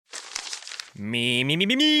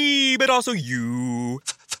Me, but also you.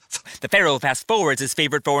 The Pharaoh fast forwards his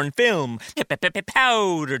favorite foreign film,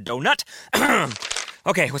 Powder Donut.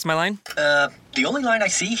 Okay, what's my line? The only line I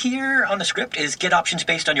see here on the script is get options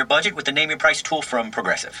based on your budget with the Name Your Price tool from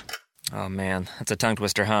Progressive. Oh man, that's a tongue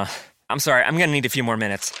twister, huh? I'm sorry, I'm gonna need a few more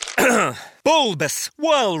minutes. Bulbous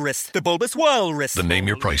Walrus, the Bulbous Walrus. The Name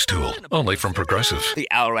Your Price tool, only from Progressive. The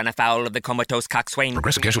owl ran afoul of the comatose coxswain.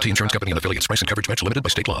 Progressive Casualty Insurance Company and affiliates. Price and coverage match limited by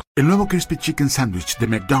state law. El nuevo Crispy Chicken Sandwich de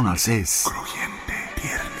McDonald's es crujiente,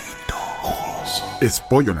 tiernito, jugoso. Es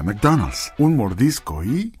pollo de McDonald's, un mordisco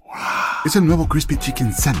y ¡wow! Es el nuevo Crispy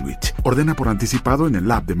Chicken Sandwich. Ordena por anticipado en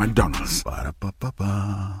el app de McDonald's.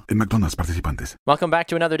 En McDonald's participantes. Welcome back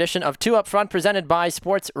to another edition of Two Up Front, presented by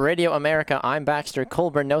Sports Radio America. I'm Baxter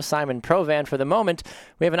Colburn, no Simon Provan. For the moment,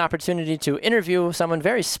 we have an opportunity to interview someone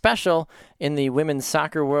very special in the women's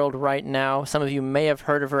soccer world right now. Some of you may have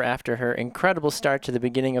heard of her after her incredible start to the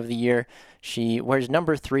beginning of the year. She wears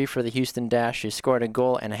number 3 for the Houston Dash. She scored a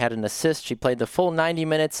goal and had an assist. She played the full 90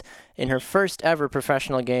 minutes in her first ever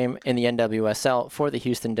professional game in the NWSL for the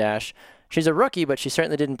Houston Dash. She's a rookie, but she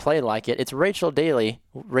certainly didn't play like it. It's Rachel Daly.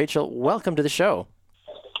 Rachel, welcome to the show.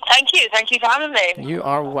 Thank you. Thank you for having me. You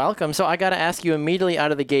are welcome. So I got to ask you immediately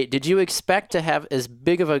out of the gate, did you expect to have as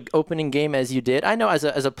big of an opening game as you did? I know as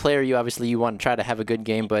a player, you want to try to have a good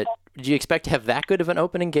game, but did you expect to have that good of an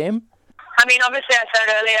opening game? I mean, obviously, I said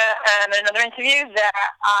earlier in another interview that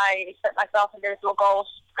I set myself individual goals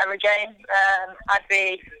every game. I'd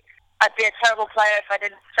be a terrible player if I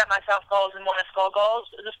didn't set myself goals and want to score goals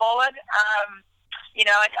as a forward.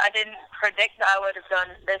 I didn't predict that I would have done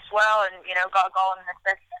this well and, got a goal and an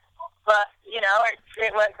assist. But,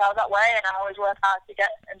 it works out that way, and I always work hard to get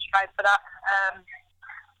and strive for that.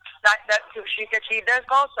 That to achieve those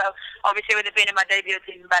goals. So obviously, with it being in my debut, it's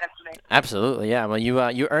even better for me. Absolutely, yeah. Well,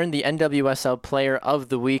 you earned the NWSL Player of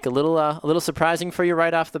the Week. A little surprising for you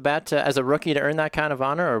right off the bat as a rookie to earn that kind of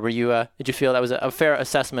honor, or were you? Did you feel that was a fair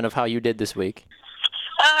assessment of how you did this week?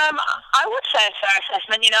 I would say a fair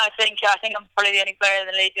assessment. I think I'm probably the only player in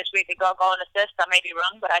the league this week that got a goal and assist. I may be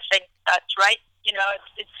wrong, but I think that's right.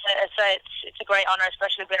 It's a great honor,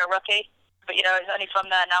 especially being a rookie. But it's only from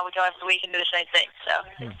there now we go every week and do the same thing. So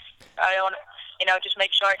I want to, just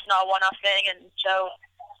make sure it's not a one-off thing and show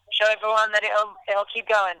everyone that it'll keep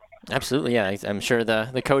going. Absolutely, yeah. I'm sure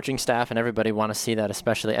the coaching staff and everybody want to see that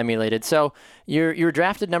especially emulated. So you're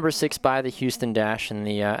drafted number 6 by the Houston Dash in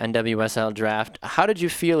the NWSL draft. How did you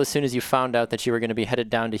feel as soon as you found out that you were going to be headed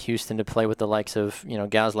down to Houston to play with the likes of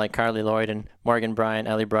gals like Carly Lloyd and Morgan Bryant,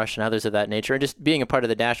 Ellie Brush, and others of that nature, and just being a part of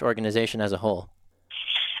the Dash organization as a whole?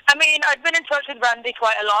 I mean, I've been in touch with Randy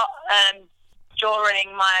quite a lot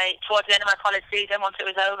towards the end of my college season. Once it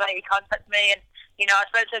was over, he contacted me, and I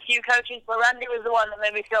spoke to a few coaches, but Randy was the one that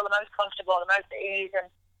made me feel the most comfortable, the most at ease,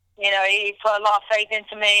 and he put a lot of faith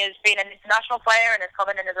into me as being an international player and as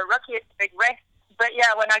coming in as a rookie. It's a big risk, but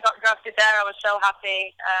yeah, when I got drafted there, I was so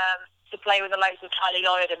happy to play with the likes of Carly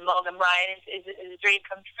Lloyd and Morgan Ryan. It's a dream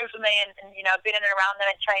come true for me, and being in and around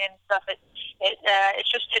them and training and stuff.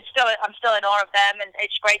 I'm still in awe of them, and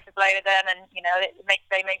it's great to play with them, and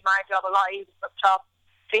they make my job a lot easier up top,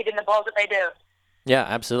 feeding the balls that they do. Yeah,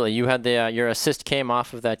 absolutely. You had your assist came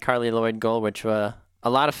off of that Carly Lloyd goal, which a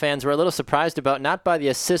lot of fans were a little surprised about, not by the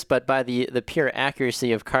assist, but by the pure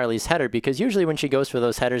accuracy of Carly's header, because usually when she goes for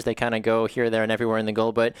those headers, they kind of go here, there, and everywhere in the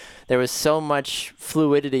goal, but there was so much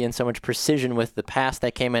fluidity and so much precision with the pass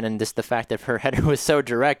that came in, and just the fact that her header was so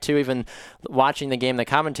direct, too. Even watching the game, the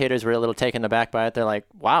commentators were a little taken aback by it. They're like,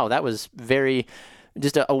 wow, that was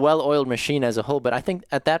just a well-oiled machine as a whole. But I think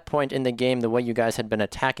at that point in the game, the way you guys had been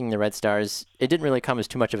attacking the Red Stars, it didn't really come as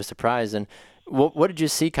too much of a surprise. And what did you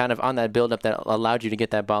see kind of on that build-up that allowed you to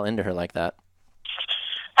get that ball into her like that?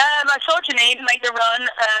 I saw Janine make the run,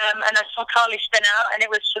 and I saw Carly spin out, and it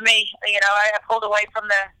was, for me, I pulled away from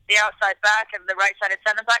the outside back and the right-sided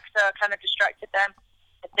centre-back, so I kind of distracted them,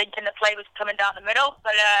 thinking the play was coming down the middle.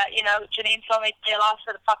 But, Janine saw me peel off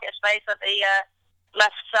to the pocket of space at the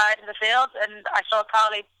left side of the field, and I saw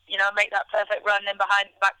Carly, make that perfect run in behind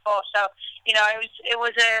the back four. So, it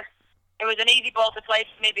was an easy ball to play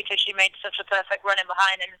for me because she made such a perfect run in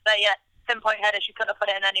behind, and pinpoint header, she couldn't have put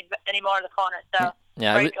it in any more in the corner. So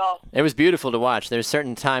yeah, great goal. It was beautiful to watch. There's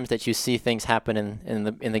certain times that you see things happen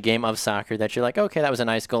in the game of soccer that you're like, okay, that was a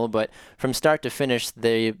nice goal, but from start to finish,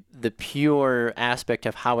 the pure aspect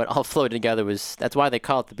of how it all flowed together that's why they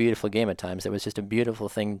call it the beautiful game at times. It was just a beautiful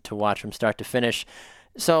thing to watch from start to finish.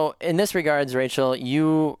 So in this regards, Rachel,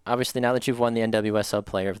 you obviously, now that you've won the NWSL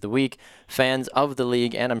Player of the Week, fans of the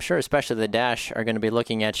league, and I'm sure especially the Dash, are going to be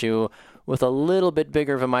looking at you with a little bit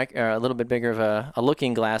bigger of a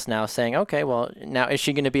looking glass now, saying, okay, well, now is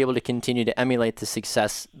she going to be able to continue to emulate the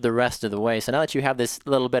success the rest of the way? So now that you have this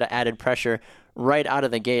little bit of added pressure right out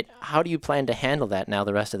of the gate, how do you plan to handle that now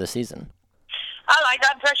the rest of the season? I like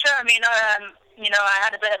that pressure. I mean, I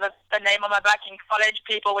had a bit of a name on my back in college.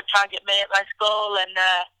 People would target me at my school and,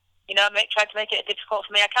 try to make it difficult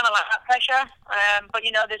for me. I kind of like that pressure. But,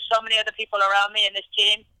 there's so many other people around me in this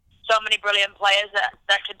team, so many brilliant players that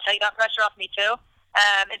can take that pressure off me too.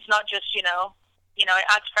 It's not just, it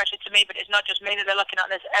adds pressure to me, but it's not just me that they're looking at.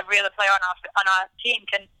 There's every other player on our team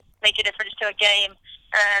can make a difference to a game.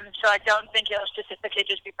 So I don't think it'll specifically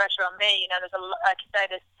just be pressure on me.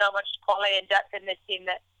 There's so much quality and depth in this team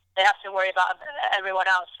that they have to worry about everyone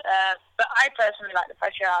else. But I personally like the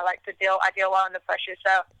pressure. I deal well under pressure,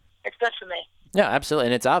 so it's good for me. Yeah, absolutely.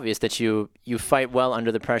 And it's obvious that you fight well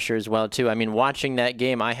under the pressure as well, too. I mean, watching that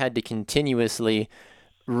game, I had to continuously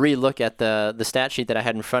re-look at the stat sheet that I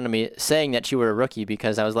had in front of me saying that you were a rookie,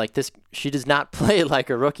 because I was like, she does not play like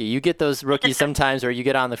a rookie. You get those rookies sometimes where you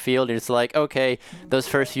get on the field and it's like, okay, those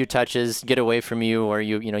first few touches get away from you, or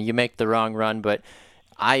you make the wrong run. But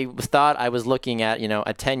I thought I was looking at,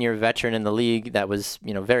 a 10-year veteran in the league that was,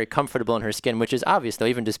 very comfortable in her skin, which is obvious, though.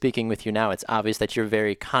 Even just speaking with you now, it's obvious that you're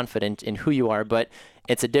very confident in who you are, but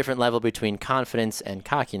it's a different level between confidence and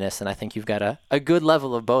cockiness, and I think you've got a good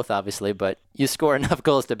level of both, obviously, but you score enough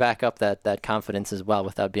goals to back up that confidence as well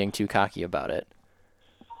without being too cocky about it.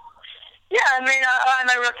 Yeah, I mean, I'm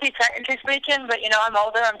a rookie, technically speaking, but, I'm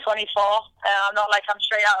older. I'm 24. I'm not like I'm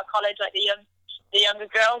straight out of college like the younger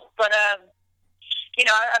girls, but...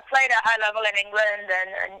 I played at a high level in England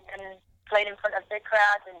and played in front of big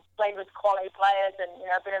crowds and played with quality players and,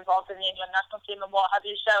 been involved in the England national team and what have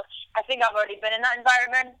you. So I think I've already been in that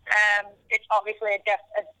environment. It's obviously a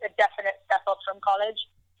definite step up from college.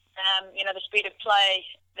 The speed of play,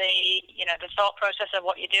 the thought process of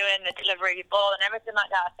what you're doing, the delivery of your ball and everything like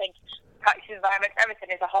that. I think practice environment, everything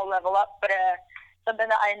is a whole level up. But something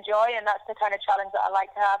that I enjoy, and that's the kind of challenge that I like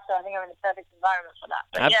to have. So I think I'm in the perfect environment for that.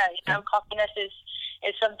 But cockiness is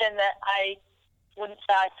something that I wouldn't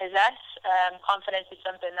say I possess. Confidence is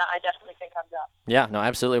something that I definitely think I've got. Yeah, no,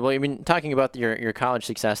 absolutely. Well, I mean, talking about your college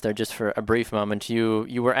success there, just for a brief moment, you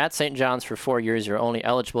were at St. John's for 4 years. You're only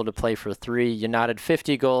eligible to play for 3. You knotted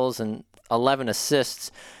 50 goals and 11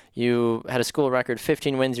 assists. You had a school record,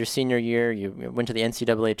 15 wins your senior year. You went to the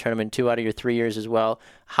NCAA tournament 2 out of your 3 years as well.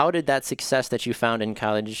 How did that success that you found in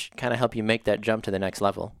college kind of help you make that jump to the next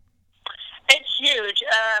level? It's huge.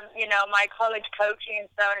 My college coaching and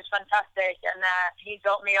so on is fantastic, and he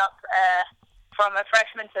built me up from a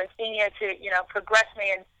freshman to a senior to, progress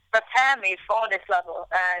me and prepare me for this level.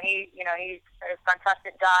 He's a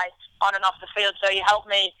fantastic guy on and off the field, so he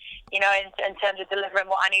helped me, in terms of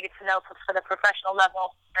delivering what I needed to know for the professional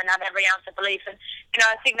level, and had every ounce of belief. And,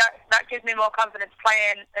 I think that gives me more confidence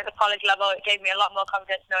playing at the college level. It gave me a lot more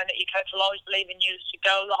confidence knowing that your coach will always believe in you to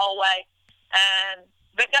go the whole way.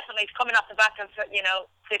 But definitely coming off the back of,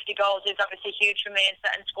 50 goals is obviously huge for me, and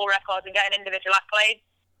setting school records and getting individual accolades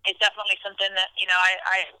is definitely something that,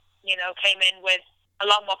 I came in with a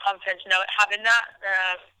lot more confidence, having that,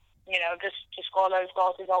 just to score those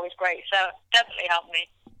goals is always great. So definitely helped me.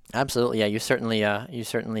 Absolutely, yeah. You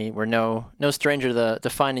certainly were no stranger to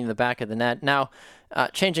finding the back of the net. Now,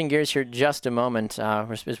 changing gears here just a moment,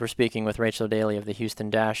 as we're speaking with Rachel Daly of the Houston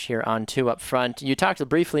Dash here on 2 Up Front. You talked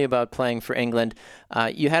briefly about playing for England.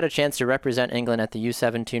 You had a chance to represent England at the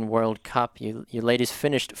U17 World Cup. You ladies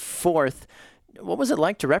finished 4th. What was it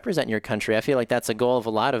like to represent your country? I feel like that's a goal of a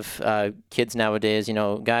lot of kids nowadays,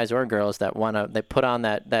 guys or girls that they put on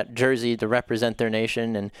that jersey to represent their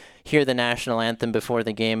nation and hear the national anthem before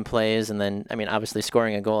the game plays. And then, I mean, obviously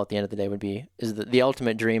scoring a goal at the end of the day is the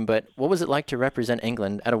ultimate dream. But what was it like to represent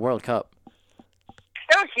England at a World Cup?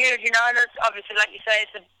 It was huge, That's obviously, like you say,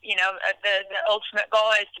 it's the ultimate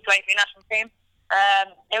goal is to play for your national team.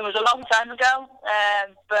 It was a long time ago,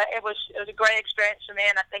 but it was a great experience for me,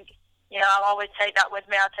 and I think, I'll always take that with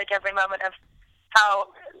me. I'll take every moment of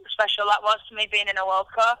how special that was to me being in a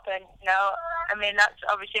World Cup. And, that's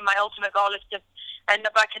obviously my ultimate goal is to end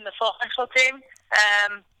up back in the full national team.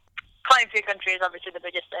 Playing for your country is obviously the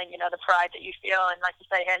biggest thing, the pride that you feel. And like you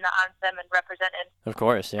say, hearing that anthem and representing of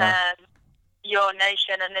course, yeah. Your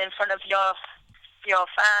nation and in front of your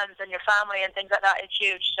fans and your family and things like that is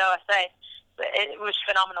huge. So I say, it was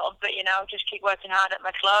phenomenal. But, just keep working hard at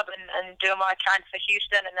my club and doing what I can for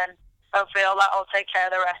Houston, and then hopefully all that will take care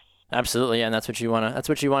of the rest. Absolutely, yeah, and that's what you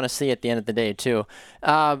want to see at the end of the day too.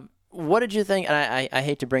 What did you think, and I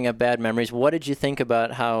hate to bring up bad memories, what did you think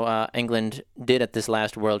about how England did at this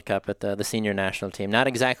last World Cup at the senior national team? Not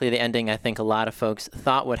exactly the ending I think a lot of folks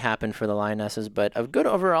thought would happen for the Lionesses, but a good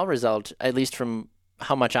overall result, at least from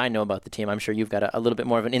how much I know about the team. I'm sure you've got a little bit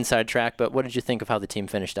more of an inside track, but what did you think of how the team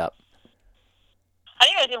finished up? I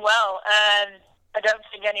think they did well. I don't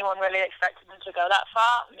think anyone really expected them to go that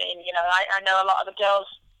far. I mean, I know a lot of the girls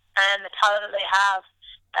and the talent that they have.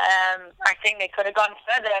 I think they could have gone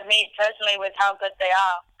further. Me personally, with how good they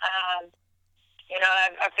are,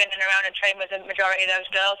 I've been around and trained with the majority of those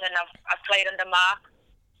girls, and I've played under Mark,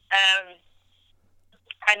 and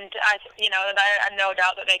I no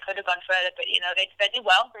doubt that they could have gone further. But they did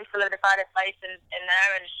well. They solidified a place in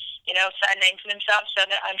there, and set a name for themselves. So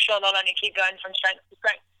that I'm sure they'll only keep going from strength to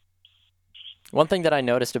strength. One thing that I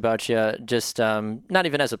noticed about you, just not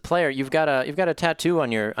even as a player, you've got a tattoo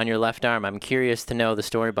on your left arm. I'm curious to know the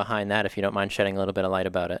story behind that, if you don't mind shedding a little bit of light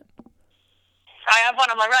about it. I have one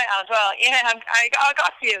on my right arm as well. Yeah, I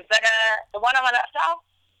got a few, but the one on my left arm,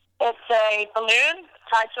 it's a balloon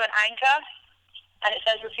tied to an anchor, and it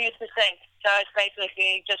says "Refuse to sink." So it's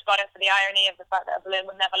basically just got it for the irony of the fact that a balloon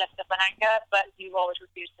would never lift up an anchor, but you always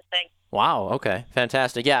refuse to sink. Wow. Okay.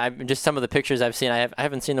 Fantastic. Yeah. Just some of the pictures I've seen. I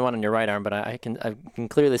haven't seen the one on your right arm, but I can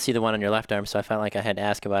clearly see the one on your left arm. So I felt like I had to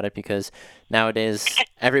ask about it because nowadays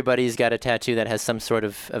everybody's got a tattoo that has some sort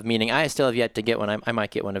of meaning. I still have yet to get one. I might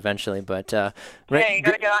get one eventually, but yeah, you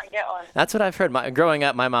gotta go out and get one. That's what I've heard. Growing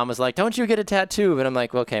up, my mom was like, "Don't you get a tattoo?" But I'm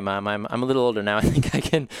like, well, "Okay, Mom. I'm a little older now. I think I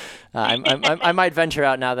can. I might venture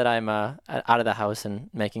out now that I'm out of the house and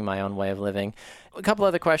making my own way of living." A couple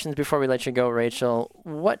other questions before we let you go, Rachel.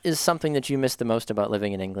 What is something that you miss the most about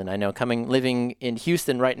living in England? I know living in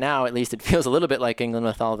Houston right now, at least it feels a little bit like England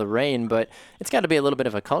with all the rain, but it's got to be a little bit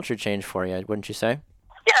of a culture change for you, wouldn't you say?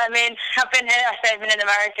 Yeah, I mean, I've been here. I've been in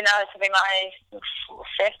America now. This will be my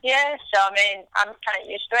 5th year, so I mean, I'm kind of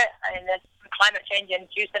used to it. I mean, the climate change in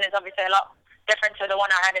Houston is obviously a lot different to the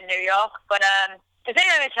one I had in New York, but the thing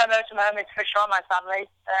I miss most from home is for sure my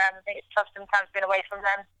family. I think it's tough sometimes being away from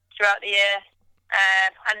them throughout the year.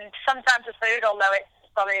 And sometimes the food, although it's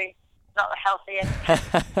probably not the healthiest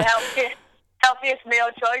meal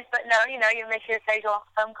choice, but no, you miss your occasional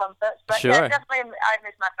home comforts. But sure. Yeah, definitely I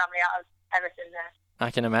miss my family out of everything there.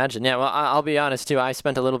 I can imagine. Yeah, well, I'll be honest, too. I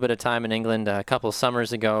spent a little bit of time in England a couple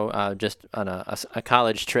summers ago just on a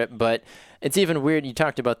college trip, but it's even weird. You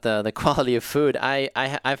talked about the quality of food.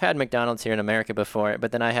 I've had McDonald's here in America before,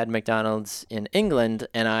 but then I had McDonald's in England,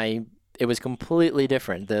 and it was completely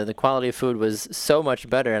different. The quality of food was so much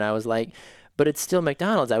better, and I was like, but it's still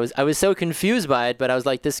McDonald's. I was so confused by it, but I was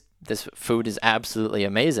like, this food is absolutely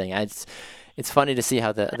amazing. It's funny to see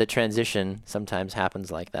how the transition sometimes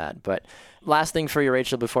happens like that. But last thing for you,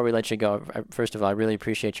 Rachel, before we let you go, first of all, I really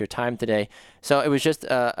appreciate your time today. So it was just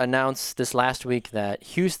announced this last week that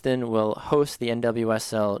Houston will host the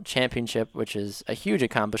NWSL Championship, which is a huge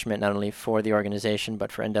accomplishment not only for the organization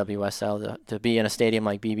but for NWSL to be in a stadium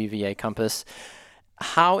like BBVA Compass.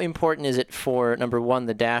 How important is it for, number one,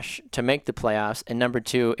 the Dash to make the playoffs, and number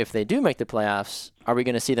two, if they do make the playoffs, are we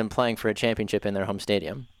going to see them playing for a championship in their home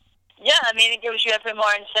stadium? Yeah, I mean, it gives you a bit more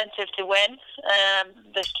incentive to win.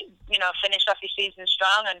 Finish off your season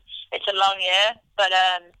strong, and it's a long year. But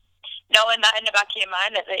knowing that in the back of your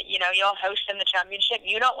mind that you're hosting the championship,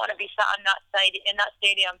 you don't want to be sat in that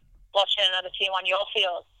stadium watching another team on your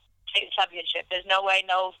field take the championship. There's no way,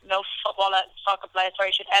 no soccer player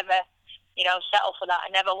should ever settle for that. I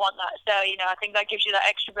never want that. So I think that gives you that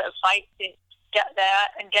extra bit of fight to get there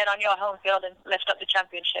and get on your home field and lift up the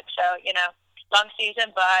championship. So long season,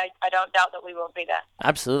 but I don't doubt that we will be there.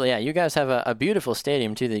 Absolutely, yeah. You guys have a beautiful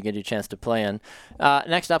stadium, too, that you get a chance to play in.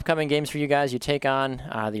 Next upcoming games for you guys, you take on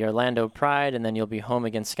the Orlando Pride, and then you'll be home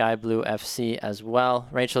against Sky Blue FC as well.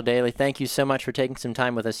 Rachel Daly, thank you so much for taking some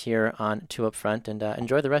time with us here on 2 Up Front, and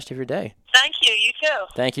enjoy the rest of your day. Thank you. You too.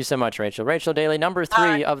 Thank you so much, Rachel. Rachel Daly, number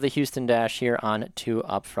 3 of the Houston Dash here on 2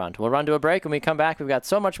 Up Front. We'll run to a break. When we come back, we've got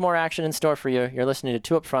so much more action in store for you. You're listening to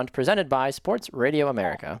 2 Up Front, presented by Sports Radio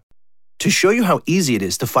America. To show you how easy it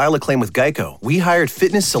is to file a claim with Geico, we hired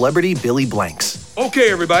fitness celebrity Billy Blanks.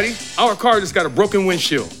 Okay, everybody, our car just got a broken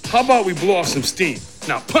windshield. How about we blow off some steam?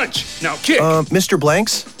 Now punch, now kick. Mr.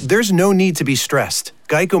 Blanks, there's no need to be stressed.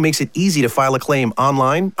 Geico makes it easy to file a claim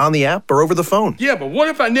online, on the app, or over the phone. Yeah, but what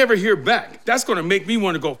if I never hear back? That's going to make me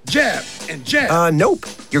want to go jab and jab. Nope.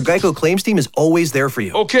 Your Geico claims team is always there for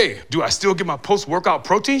you. Okay, do I still get my post-workout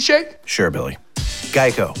protein shake? Sure, Billy.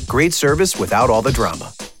 Geico, great service without all the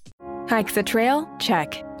drama. Hike the trail?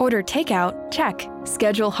 Check. Order takeout? Check.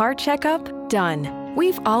 Schedule heart checkup? Done.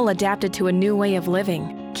 We've all adapted to a new way of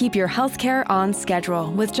living. Keep your healthcare on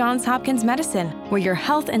schedule with Johns Hopkins Medicine, where your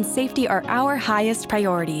health and safety are our highest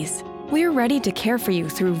priorities. We're ready to care for you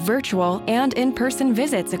through virtual and in-person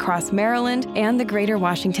visits across Maryland and the greater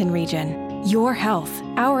Washington region. Your health,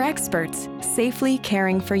 our experts, safely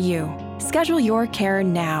caring for you. Schedule your care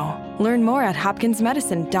now. Learn more at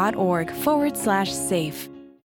hopkinsmedicine.org/safe.